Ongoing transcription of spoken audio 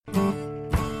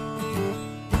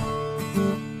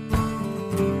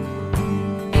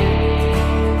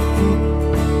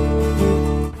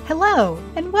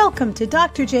Welcome to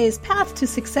Dr. J's Path to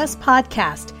Success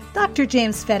podcast. Dr.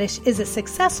 James Fetish is a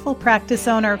successful practice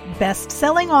owner,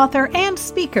 best-selling author, and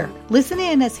speaker. Listen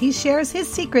in as he shares his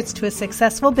secrets to a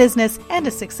successful business and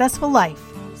a successful life.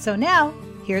 So now,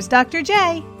 here's Dr.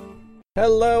 J.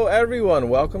 Hello, everyone.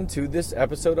 Welcome to this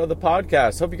episode of the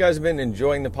podcast. Hope you guys have been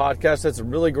enjoying the podcast. That's a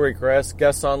really great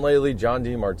guests on lately. John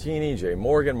D. Martini, Jay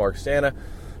Morgan, Mark Stana.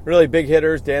 Really big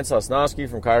hitters. Dan Sosnowski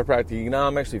from Chiropractic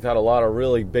Economics. We've had a lot of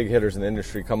really big hitters in the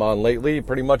industry come on lately.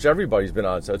 Pretty much everybody's been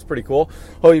on, so it's pretty cool.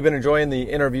 Hope you've been enjoying the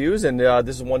interviews, and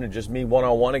this is one to just me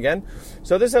one-on-one again.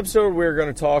 So this episode, we're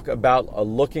going to talk about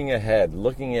looking ahead. So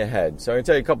I'm going to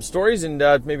tell you a couple stories, and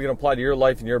maybe you can apply to your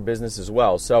life and your business as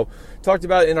well. So talked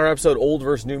about in our episode, old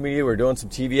versus new media. We're doing some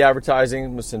TV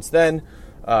advertising since then.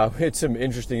 It's some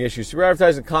interesting issues. So we're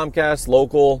advertising Comcast,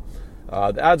 local.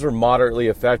 The ads were moderately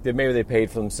effective. Maybe they paid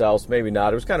for themselves, maybe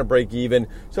not. It was kind of break even,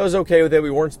 so I was okay with it.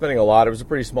 We weren't spending a lot. It was a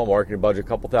pretty small marketing budget, a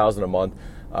couple thousand a month,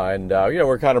 and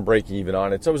we're kind of break even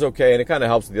on it, so it was okay, and it kind of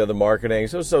helps with the other marketing.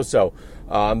 But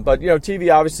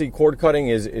TV, obviously, cord cutting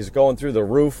is going through the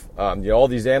roof. All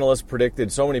these analysts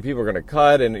predicted so many people are going to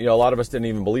cut, and a lot of us didn't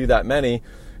even believe that many.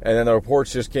 And then the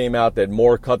reports just came out that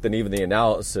more cut than even the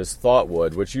analysis thought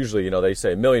would, which usually, they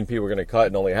say 1 million people are going to cut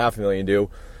and only 500,000 do.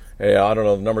 I don't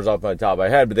know the numbers off my top of my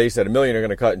head, but they said 1 million are going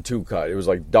to cut and 2 cut. It was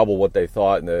like double what they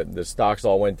thought, and the stocks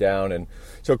all went down. And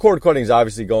so cord cutting is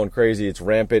obviously going crazy. It's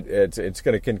rampant. It's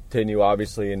going to continue,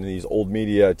 obviously, in these old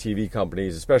media TV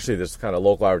companies, especially this kind of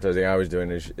local advertising I was doing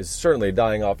is certainly a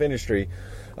dying off industry.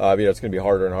 It's going to be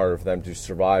harder and harder for them to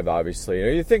survive,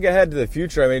 obviously. You think ahead to the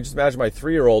future. I mean, just imagine my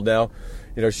 3-year-old now.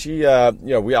 I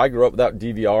grew up without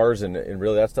DVRs, and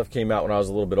really that stuff came out when I was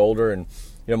a little bit older. And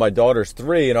my daughter's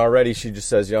 3, and already she just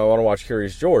says, I want to watch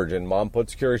Curious George, and Mom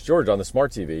puts Curious George on the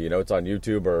smart TV. It's on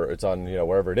YouTube or it's on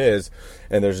wherever it is,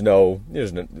 and there's no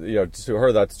to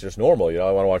her that's just normal.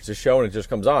 I want to watch this show and it just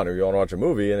comes on, or you want to watch a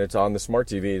movie and it's on the smart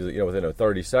TV. Within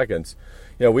 30 seconds.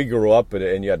 We grew up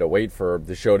and you had to wait for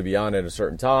the show to be on at a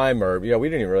certain time, or we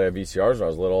didn't even really have VCRs when I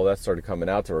was little. That started coming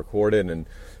out to record it and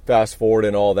fast forward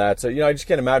and all that. So I just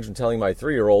can't imagine telling my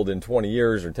 3-year-old in 20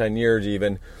 years or 10 years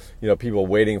even. People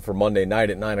waiting for Monday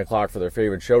night at 9 o'clock for their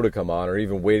favorite show to come on, or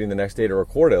even waiting the next day to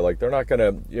record it. Like, they're not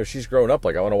going to, she's grown up.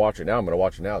 Like, I want to watch it now. I'm going to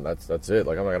watch it now. And that's it.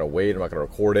 Like, I'm not going to wait. I'm not going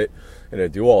to record it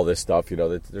and do all this stuff.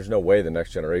 There's no way the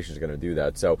next generation is going to do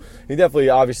that. So you definitely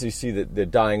obviously see the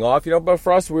dying off, but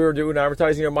for us, we were doing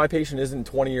advertising. My patient isn't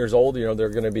 20 years old. They're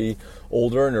going to be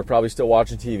older and they're probably still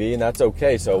watching TV, and that's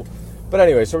okay. But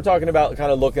anyway, so we're talking about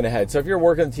kind of looking ahead. So if you're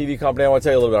working in a TV company, I want to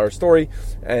tell you a little bit about our story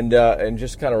and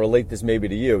just kind of relate this maybe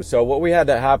to you. So what we had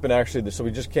to happen actually, so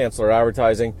we just canceled our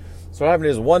advertising. So what happened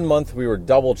is 1 month we were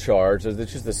double charged.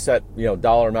 It's just a set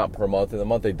dollar amount per month, and the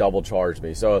month they double charged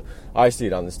me. So I see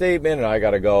it on the statement, and I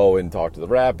got to go and talk to the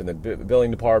rep and the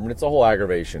billing department. It's a whole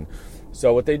aggravation.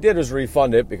 So what they did was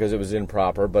refund it because it was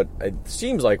improper, but it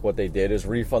seems like what they did is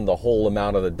refund the whole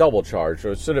amount of the double charge.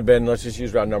 So it should have been, let's just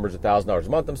use round numbers, $1,000 a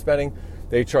month I'm spending.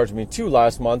 They charged me $2,000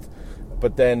 last month,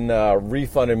 but then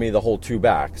refunded me the whole $2,000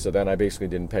 back. So then I basically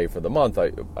didn't pay for the month,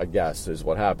 I guess, is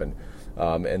what happened.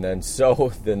 And then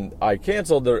I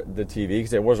canceled the TV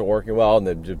because it wasn't working well, and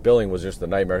the billing was just a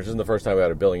nightmare. This isn't the first time we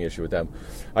had a billing issue with them.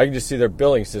 I can just see their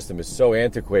billing system is so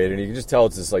antiquated, and you can just tell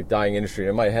it's this like dying industry.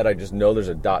 In my head, I just know there's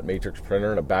a dot matrix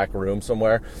printer in a back room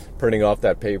somewhere, printing off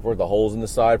that paper with the holes in the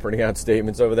side, printing out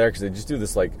statements over there, because they just do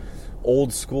this like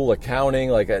old school accounting.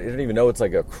 Like, I didn't even know it's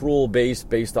like accrual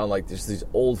based on like just these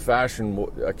old fashioned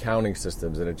accounting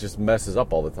systems, and it just messes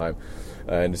up all the time.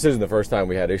 And this isn't the first time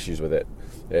we had issues with it.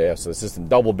 Yeah, so the system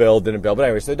double billed, didn't bill. But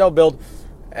anyway, so they double billed,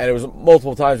 and it was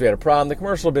multiple times we had a problem. The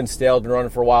commercial had been stale, had been running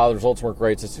for a while. The results weren't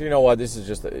great. So I said, you know what, this is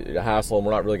just a hassle, and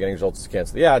we're not really getting results. Let's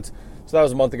cancel the ads. So that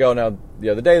was a month ago. Now, the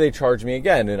other day, they charged me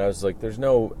again, and I was like, there's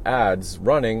no ads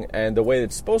running, and the way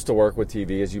it's supposed to work with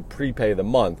TV is you prepay the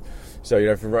month. So,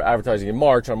 if you're advertising in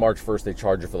March, on March 1st, they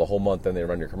charge you for the whole month, then they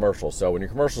run your commercial. So when your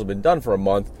commercial's been done for a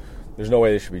month, there's no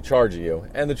way they should be charging you.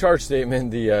 And the charge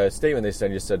statement, the statement they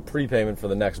sent you said prepayment for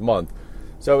the next month.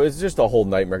 So it's just a whole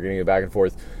nightmare getting it back and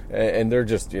forth. And they're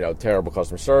just, terrible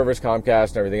customer service, Comcast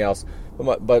and everything else.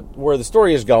 But where the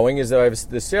story is going is that I have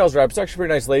this sales rep. It's actually a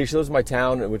pretty nice lady. She lives in my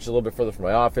town, which is a little bit further from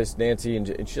my office, Nancy, and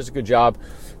she does a good job.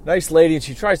 Nice lady, and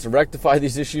she tries to rectify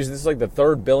these issues. This is like the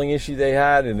 3rd billing issue they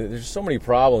had, and there's so many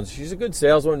problems. She's a good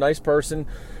saleswoman, nice person.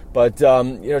 But,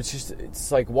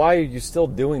 it's like, why are you still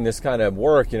doing this kind of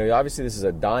work? Obviously this is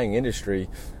a dying industry,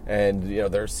 and,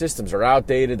 their systems are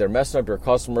outdated. They're messing up your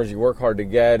customers you work hard to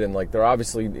get, and, like, they're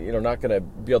obviously, not going to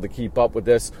be able to keep up with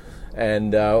this.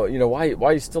 And, why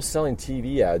are you still selling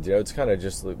TV ads? It's kind of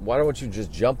just, why don't you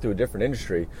just jump to a different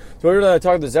industry? So what we're going to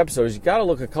talk about this episode is you got to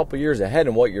look a couple years ahead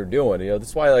in what you're doing.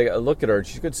 That's why I look at her,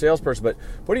 she's a good salesperson, but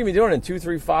what are you going to be doing in 2,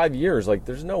 3, 5 years?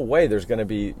 There's no way there's going to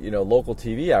be, local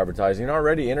TV advertising. And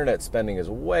already internet spending is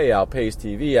way outpaced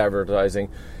TV advertising,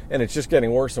 and it's just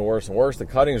getting worse and worse and worse. The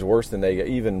cutting's worse than they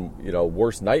even,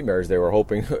 worse nightmares they were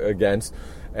hoping against.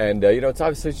 And, it's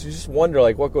obviously, you just wonder,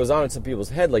 what goes on in some people's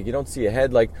head. You don't see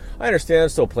ahead. I understand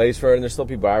there's still a place for it, and there's still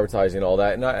people advertising and all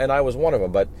that, and I was one of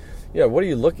them. But, what are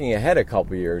you looking ahead a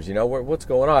couple years? What's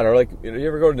going on? Or, you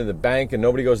ever go to the bank, and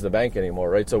nobody goes to the bank anymore,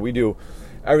 right? So we do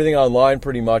everything online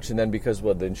pretty much, and then because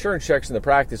the insurance checks in the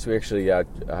practice, we actually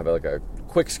have a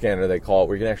quick scanner, they call it,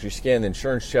 where you can actually scan the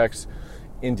insurance checks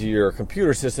into your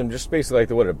computer system, just basically like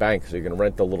they would at a bank, so you can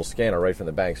rent the little scanner right from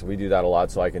the bank. So we do that a lot,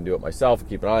 so I can do it myself and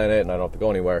keep an eye on it, and I don't have to go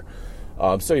anywhere.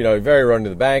 Very run to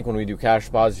the bank. When we do cash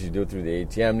deposits, you do it through the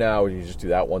ATM now. You just do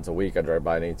that once a week. I drive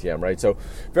by an ATM, right? So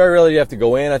very rarely you have to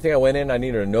go in. I think I went in, I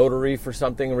needed a notary for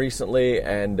something recently,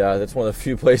 and that's one of the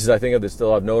few places I think of that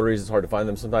still have notaries. It's hard to find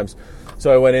them sometimes.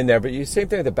 So I went in there. But same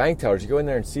thing at the bank tellers. You go in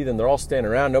there and see them. They're all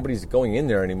standing around. Nobody's going in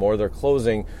there anymore. They're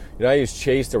closing. I use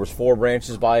Chase. There was 4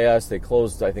 branches by us. They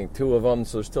closed, I think, 2 of them.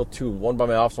 So there's still 2, one by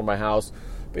my office, one by my house.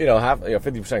 But,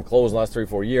 50% closed in the last 3 or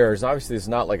 4 years. Obviously, it's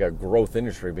not like a growth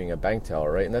industry being a bank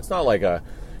teller, right? And that's not like an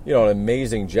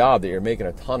amazing job that you're making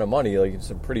a ton of money. It's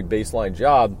a pretty baseline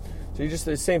job. So you just,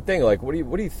 the same thing. What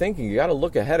are you thinking? You got to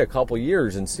look ahead a couple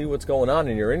years and see what's going on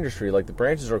in your industry. The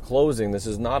branches are closing. This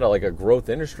is not a growth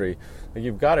industry.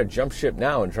 You've got to jump ship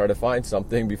now and try to find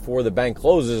something before the bank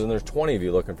closes and there's 20 of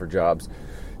you looking for jobs.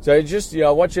 So I just,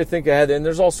 I want you to think ahead, and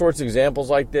there's all sorts of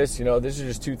examples like this. This is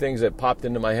just 2 things that popped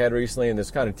into my head recently, and this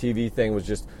kind of TV thing was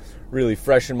just really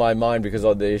fresh in my mind because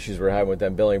of the issues we're having with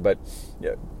them billing. But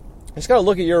just got to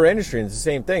look at your industry, and it's the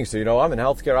same thing. So, I'm in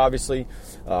healthcare, obviously.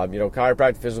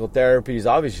 Chiropractic, physical therapy is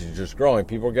obviously just growing.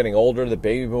 People are getting older. The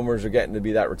baby boomers are getting to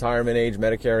be that retirement age,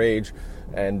 Medicare age.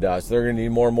 And so they're going to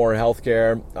need more and more health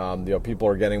care. People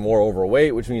are getting more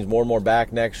overweight, which means more and more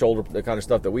back, neck, shoulder, the kind of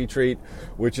stuff that we treat,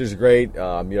 which is great.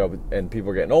 And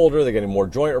people are getting older. They're getting more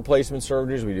joint replacement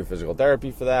surgeries. We do physical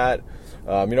therapy for that.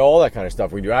 All that kind of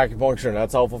stuff. We do acupuncture, and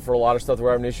that's helpful for a lot of stuff that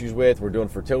we're having issues with. We're doing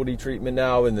fertility treatment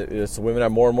now, and so women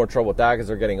have more and more trouble with that because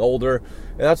they're getting older.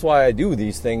 And that's why I do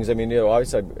these things.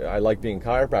 Obviously I like being a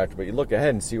chiropractor, but you look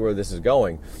ahead and see where this is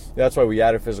going. That's why we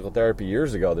added physical therapy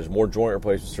years ago. There's more joint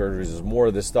replacement surgeries. There's more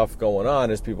of this stuff going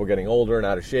on as people are getting older and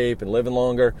out of shape and living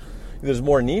longer. There's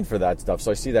more need for that stuff, so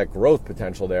I see that growth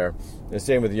potential there. And the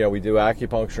same with, we do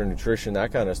acupuncture, nutrition,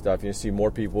 that kind of stuff. You see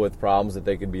more people with problems that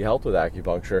they could be helped with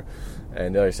acupuncture.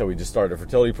 And like I said, we just started a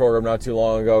fertility program not too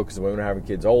long ago because women are having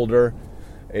kids older.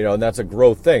 And that's a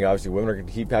growth thing. Obviously, women are going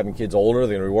to keep having kids older.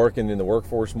 They're going to be working in the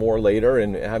workforce more later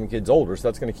and having kids older. So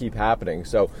that's going to keep happening.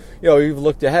 So, we've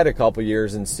looked ahead a couple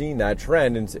years and seen that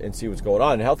trend and see what's going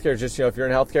on. And healthcare is just, if you're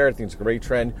in healthcare, I think it's a great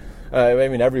trend.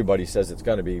 Everybody says it's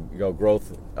going to be,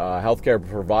 growth. Healthcare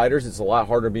providers, it's a lot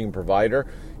harder being a provider.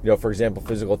 For example,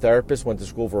 physical therapists went to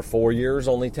school for 4 years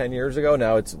only 10 years ago.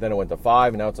 Then it went to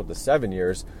 5, and now it's up to 7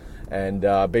 years. And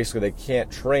basically they can't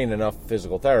train enough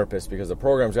physical therapists because the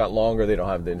program's got longer, they don't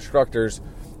have the instructors,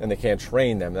 and they can't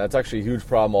train them. That's actually a huge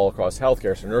problem all across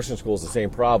healthcare. So nursing school is the same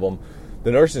problem.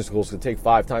 The nursing schools could take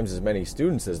 5 times as many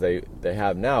students as they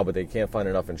have now, but they can't find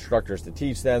enough instructors to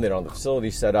teach them. They don't have the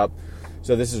facilities set up.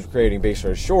 So this is creating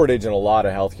basically a shortage in a lot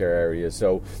of healthcare areas.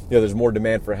 So, there's more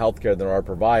demand for healthcare than there are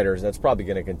providers, and that's probably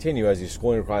going to continue as these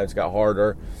schooling requirements got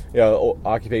harder.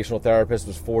 Occupational therapist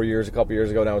was 4 years a couple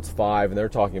years ago, now it's 5, and they're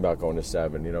talking about going to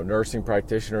 7. Nursing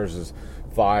practitioners is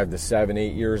 5 to 7,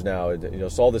 8 years now.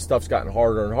 So all this stuff's gotten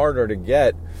harder and harder to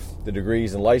get the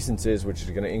degrees and licenses, which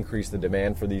is going to increase the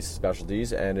demand for these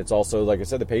specialties. And it's also, like I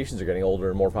said, the patients are getting older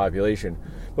and more population.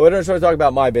 But I don't want to talk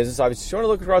about my business. Obviously, you want to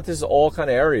look across this all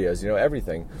kind of areas,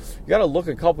 everything. You got to look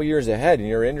a couple years ahead in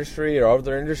your industry or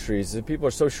other industries. People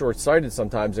are so short-sighted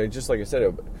sometimes. They just, like I said,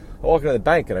 I walk into the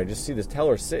bank and I just see this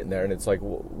teller sitting there, and it's like,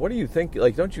 what do you think?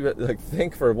 Don't you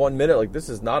think for 1 minute, this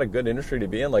is not a good industry to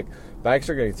be in? Banks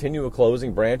are going to continue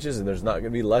closing branches, and there's not going to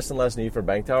be less and less need for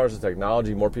bank tellers and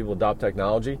technology. More people adopt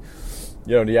technology.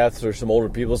 There's some older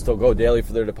people still go daily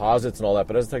for their deposits and all that.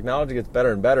 But as technology gets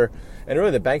better and better, and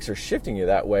really the banks are shifting you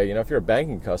that way. If you're a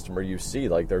banking customer, you see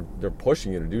they're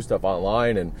pushing you to do stuff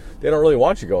online, and they don't really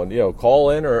want you going,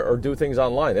 call in or do things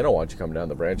online. They don't want you coming down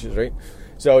the branches, right?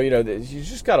 So, you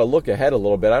just got to look ahead a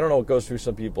little bit. I don't know what goes through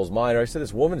some people's mind. I said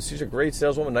this woman, she's a great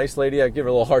saleswoman, nice lady. I give her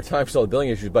a little hard time for all the billing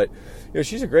issues, but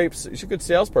she's a good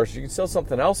salesperson. She can sell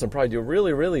something else and probably do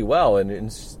really, really well. And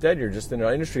instead, you're just in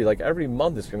an industry like every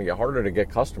month it's going to get harder to get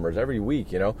customers every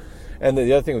week, And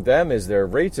the other thing with them is their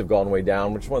rates have gone way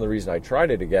down, which is one of the reasons I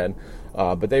tried it again.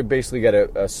 But they basically get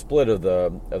a split of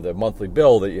the monthly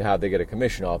bill that you have. They get a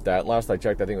commission off that. And last I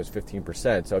checked, I think it was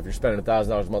 15%. So if you're spending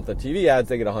 $1,000 a month on TV ads,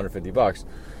 they get $150.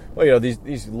 Well,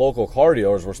 these local car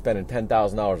dealers were spending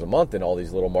 $10,000 a month in all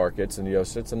these little markets, and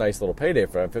so it's a nice little payday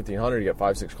for them. $1,500, you get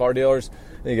 5-6 car dealers,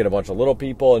 and you get a bunch of little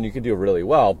people, and you can do really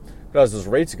well. But as those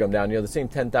rates come down, the same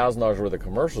 $10,000 worth of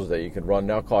commercials that you could run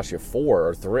now cost you $4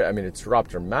 or $3. I mean, it's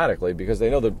dropped dramatically because they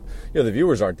know that the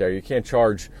viewers aren't there. You can't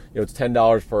charge it's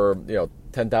 $10 per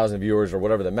 10,000 viewers or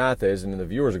whatever the math is, and then the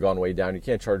viewers have gone way down. You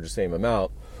can't charge the same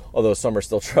amount, although some are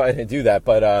still trying to do that.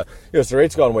 But so the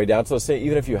rate's gone way down. So say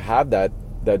even if you have that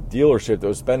dealership that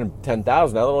was spending $10,000,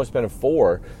 now they're only spending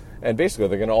 $4, and basically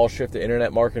they're going to all shift to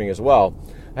internet marketing as well.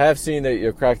 I have seen that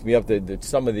it cracked me up that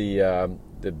some of the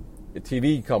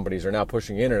TV companies are now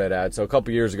pushing internet ads. So a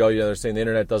couple years ago, they're saying the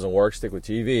internet doesn't work, stick with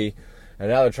TV, and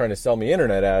now they're trying to sell me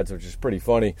internet ads, which is pretty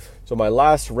funny. So my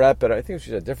last rep, I think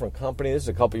she's a different company. This is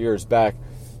a couple years back.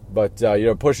 But,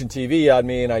 pushing TV on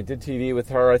me, and I did TV with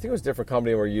her. I think it was a different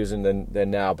company we're using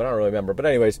than now, but I don't really remember. But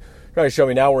anyways, trying to show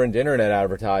me now we're into internet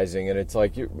advertising, and it's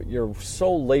like you're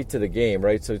so late to the game,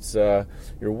 right? So it's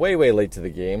you're way, way late to the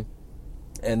game.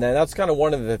 And then that's kind of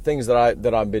one of the things that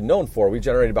I've been known for. We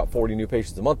generate about 40 new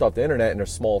patients a month off the internet in a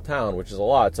small town, which is a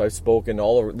lot. So I've spoken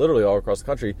literally all across the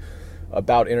country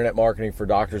about internet marketing for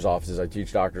doctors' offices. I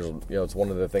teach doctors, it's one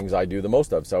of the things I do the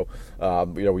most of. So,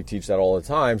 we teach that all the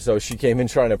time. So she came in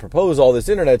trying to propose all this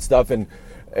internet stuff, and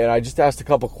I just asked a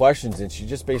couple questions, and she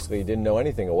just basically didn't know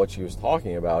anything of what she was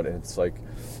talking about. And it's like,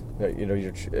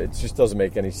 it just doesn't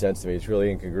make any sense to me. It's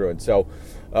really incongruent. So,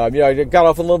 I got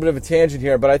off on a little bit of a tangent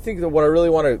here, but I think that what I really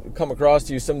want to come across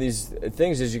to you, some of these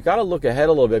things, is you got to look ahead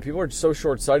a little bit. People are so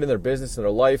short-sighted in their business and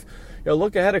their life.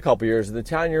 Look ahead a couple years. Is the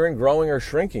town you're in growing or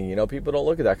shrinking? People don't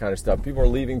look at that kind of stuff. People are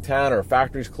leaving town, or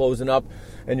factories closing up,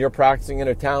 and you're practicing in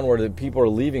a town where the people are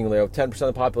leaving. 10% of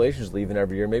the population is leaving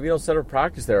every year. Maybe you don't set up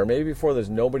practice there, or maybe before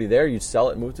there's nobody there, you sell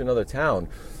it and move to another town.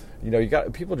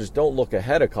 People just don't look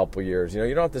ahead a couple years.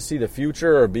 You don't have to see the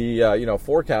future or be a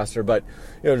forecaster, but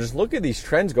just look at these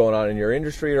trends going on in your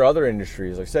industry or other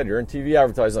industries. Like I said, you're in TV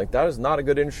advertising. Like, that is not a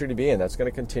good industry to be in. That's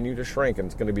going to continue to shrink, and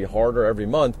it's going to be harder every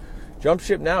month. Jump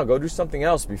ship now. Go do something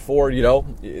else before you're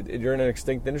in an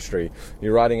extinct industry.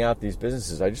 You're riding out these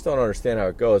businesses. I just don't understand how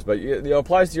it goes, but it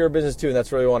applies to your business too, and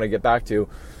that's really what I want to get back to.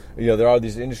 There are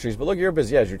these industries, but look at your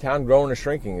business. Yeah, is your town growing or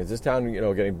shrinking? Is this town,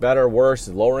 getting better, worse?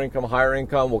 Is lower income, higher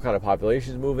income? What kind of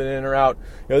population is moving in or out?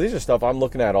 These are stuff I'm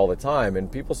looking at all the time,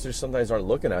 and people just sometimes aren't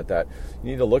looking at that. You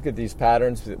need to look at these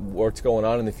patterns, what's going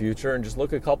on in the future, and just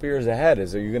look a couple years ahead.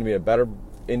 Are you going to be a better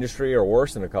industry or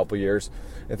worse in a couple years,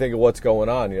 and think of what's going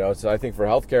on? So I think for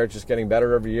healthcare, it's just getting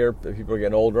better every year. People are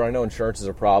getting older. I know insurance is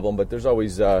a problem, but there's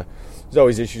always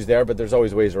issues there, but there's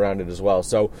always ways around it as well.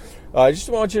 So I just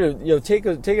want you to take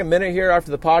a minute here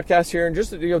after the podcast here and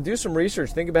just do some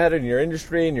research. Think about it in your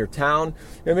industry, in your town.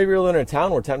 Maybe you're living in a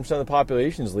town where 10% of the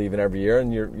population is leaving every year,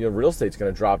 and your real estate's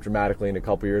going to drop dramatically in a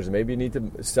couple years, and maybe you need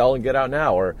to sell and get out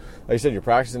now. Or like I said, you're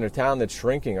practicing in a town that's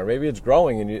shrinking, or maybe it's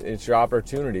growing and it's your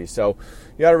opportunity. So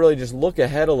you got to really just look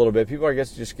ahead a little bit. People, I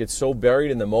guess, just get so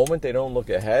buried in the moment they don't look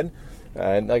ahead.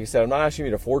 And like I said, I'm not asking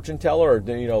you to fortune teller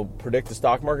or predict the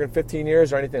stock market in 15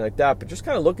 years or anything like that, but just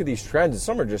kind of look at these trends. And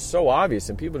some are just so obvious,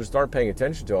 and people just aren't paying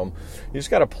attention to them. You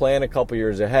just got to plan a couple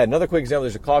years ahead. Another quick example: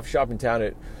 there's a coffee shop in town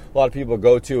that a lot of people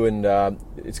go to, and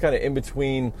it's kind of in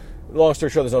between. Long story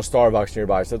short, there's no Starbucks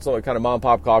nearby, so it's a kind of mom and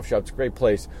pop coffee shop. It's a great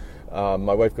place.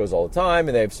 My wife goes all the time,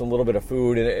 and they have some little bit of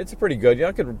food, and it's pretty good.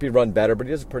 It could be run better, but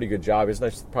he does a pretty good job. It's a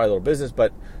nice, probably little business,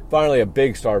 but finally a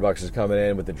big Starbucks is coming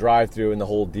in with the drive-through and the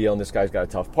whole deal, and this guy's got a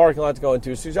tough parking lot to go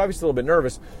into, so he's obviously a little bit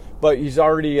nervous, but he's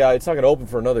already, it's not going to open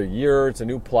for another year. It's a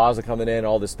new plaza coming in,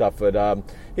 all this stuff, but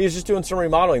he's just doing some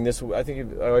remodeling. I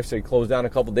think my wife said he closed down a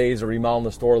couple days, or remodeling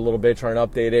the store a little bit, trying to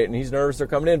update it, and he's nervous they're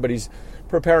coming in, but he's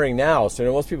preparing now. So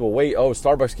most people wait,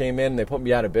 Starbucks came in and they put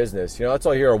me out of business. That's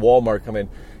all I hear. A Walmart come in.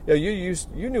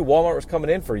 You knew Walmart was coming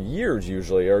in for years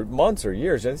usually, or months or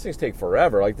years, and these things take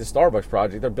forever. Like the Starbucks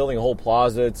project, they're building a whole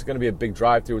plaza. It's going to be a big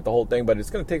drive-through with the whole thing, but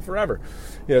it's going to take forever.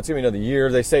 It's going to be another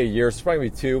year. They say a year, so it's probably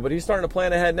going to be 2, but he's starting to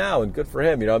plan ahead now, and good for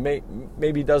him.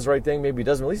 Maybe he does the right thing, maybe he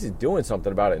doesn't. At least he's doing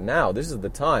something about it now. This is the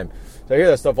time. So I hear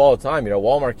that stuff all the time.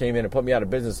 Walmart came in and put me out of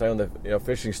business. I owned the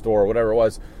fishing store or whatever it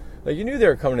was. Like, you knew they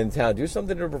were coming into town. Do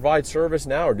something to provide service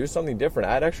now, or do something different.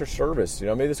 Add extra service.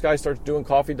 Maybe this guy starts doing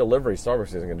coffee delivery. Starbucks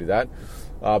isn't going to do that.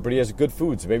 But he has good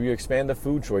food. So maybe you expand the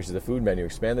food choices, the food menu,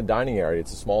 expand the dining area.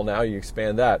 It's a small now, you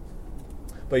expand that.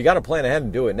 But you got to plan ahead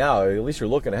and do it now. At least you're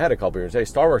looking ahead a couple years. Hey,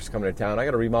 Starbucks is coming to town. I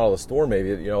got to remodel the store maybe,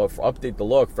 update the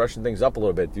look, freshen things up a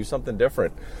little bit, do something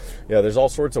different. There's all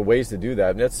sorts of ways to do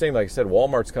that. And that's the same, like I said,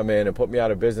 Walmart's come in and put me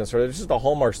out of business, or there's just a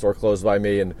Hallmark store closed by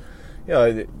me. And,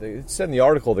 it said in the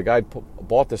article, the guy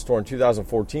bought the store in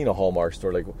 2014, a Hallmark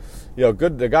store.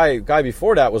 The guy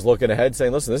before that was looking ahead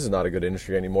saying, listen, this is not a good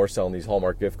industry anymore, selling these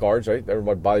Hallmark gift cards, right?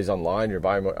 Everybody buys online. You're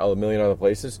buying a million other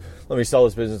places. Let me sell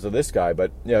this business to this guy.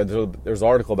 But, there's an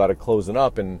article about it closing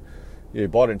up, and you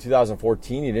bought it in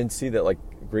 2014. You didn't see that,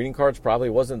 greeting cards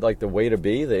probably wasn't, the way to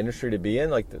be, the industry to be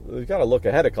in. We've got to look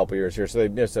ahead a couple years here. So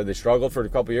they said they struggled for a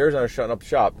couple years and are shutting up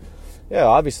shop. Yeah,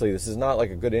 obviously, this is not a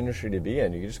good industry to be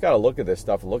in. You just got to look at this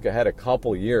stuff and look ahead a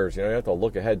couple years. You don't have to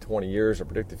look ahead 20 years or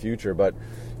predict the future, but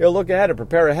look ahead and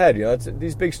prepare ahead.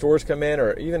 These big stores come in,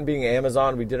 or even being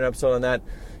Amazon, we did an episode on that.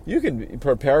 You can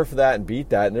prepare for that and beat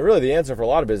that. And really, the answer for a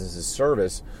lot of businesses is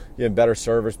service. Better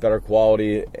service, better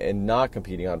quality, and not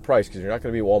competing on price, because you're not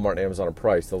going to be Walmart and Amazon on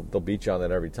price. They'll beat you on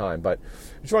that every time. But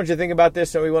I just want you to think about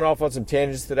this. And we went off on some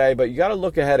tangents today, but you got to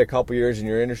look ahead a couple years in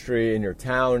your industry, in your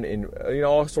town, in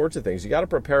all sorts of things. You got to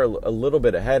prepare a little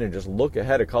bit ahead and just look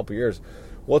ahead a couple years.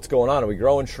 What's going on? Are we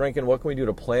growing, shrinking? What can we do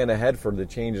to plan ahead for the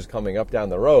changes coming up down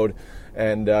the road?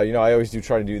 And, I always do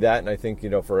try to do that. And I think, if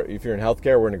you're in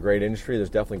healthcare, we're in a great industry. There's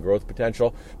definitely growth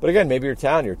potential. But again, maybe your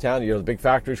town, the big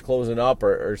factories closing up,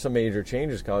 or some major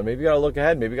changes coming. Maybe you got to look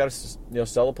ahead. Maybe you got to,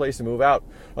 sell a place and move out.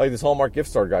 Like this Hallmark gift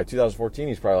store guy, 2014,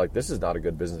 he's probably like, this is not a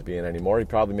good business to be in anymore. He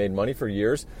probably made money for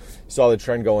years. Saw the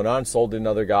trend going on, sold to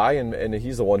another guy, and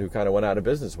he's the one who kind of went out of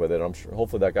business with it. I'm sure,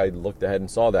 hopefully that guy looked ahead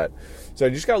and saw that. So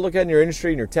you just got to look ahead in your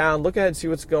industry, in your town, look ahead and see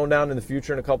what's going down in the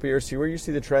future in a couple years, see where you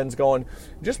see the trends going.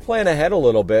 Just plan ahead a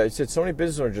little bit. So many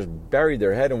businesses are just buried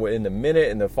their head in the minute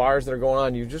and the fires that are going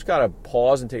on. You just got to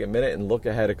pause and take a minute and look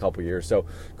ahead a couple years. So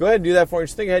go ahead and do that for you.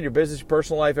 Just think ahead, your business, your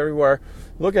personal life, everywhere.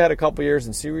 Look ahead a couple years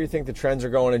and see where you think the trends are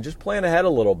going, and just plan ahead a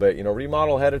little bit.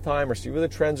 Remodel ahead of time, or see where the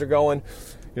trends are going.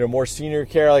 More senior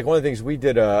care. One of the things we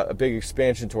did a big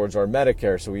expansion towards our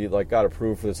Medicare. So we got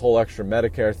approved for this whole extra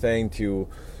Medicare thing to.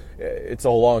 It's a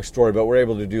long story, but we're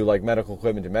able to do medical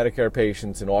equipment to Medicare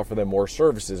patients and offer them more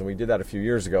services. And we did that a few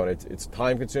years ago, and it's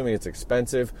time consuming, it's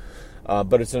expensive,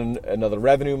 but it's another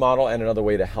revenue model and another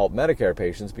way to help Medicare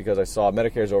patients, because I saw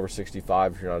Medicare is over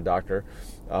 65 if you're not a doctor.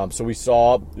 So we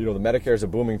saw, the Medicare is a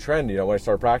booming trend. When I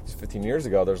started practice 15 years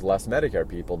ago, there's less Medicare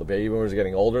people. The baby boomers are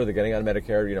getting older. They're getting on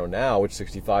Medicare, now, which is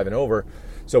 65 and over.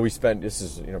 So we spent, this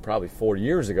is, probably 4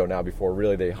 years ago now before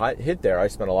really they hit there. I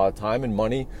spent a lot of time and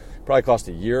money, probably cost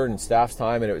a year in staff's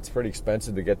time, and it's pretty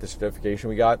expensive to get the certification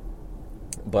we got.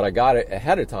 But I got it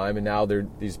ahead of time, and now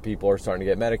these people are starting to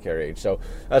get Medicare age. So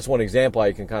that's one example.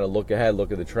 I can kind of look ahead,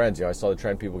 look at the trends. I saw the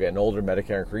trend, people getting older,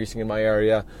 Medicare increasing in my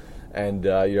area, and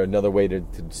another way to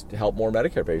help more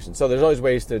Medicare patients. So there's always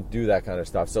ways to do that kind of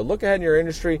stuff. So look ahead in your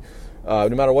industry, no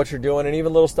matter what you're doing, and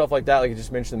even little stuff like that, like you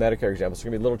just mentioned the Medicare example. So there's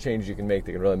going to be little changes you can make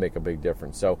that can really make a big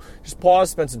difference. So just pause,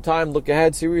 spend some time, look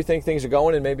ahead, see where you think things are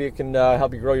going, and maybe it can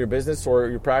help you grow your business or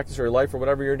your practice or your life or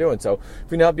whatever you're doing. So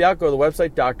if we can help you out, go to the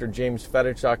website,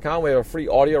 drjamesfetich.com. We have a free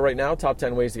audio right now, top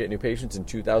 10 ways to get new patients in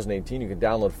 2018. You can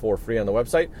download for free on the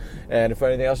website. And if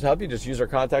anything else can help you, just use our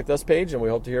Contact Us page, and we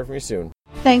hope to hear from you soon.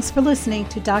 Thanks for listening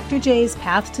to Dr. J's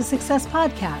Path to Success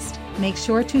podcast. Make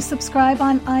sure to subscribe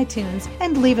on iTunes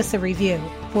and leave us a review.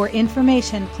 For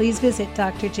information, please visit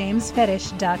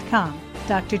drjamesfetish.com.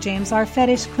 Dr. James R.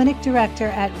 Fetish, Clinic Director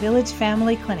at Village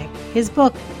Family Clinic. His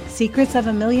book, Secrets of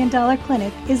 $1 Million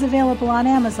Clinic, is available on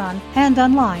Amazon and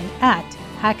online at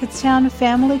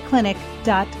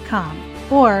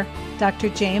hackettstownfamilyclinic.com or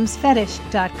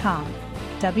drjamesfetish.com.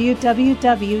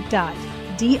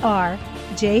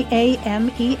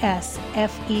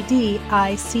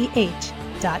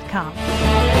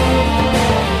 www.drjamesfedich.com.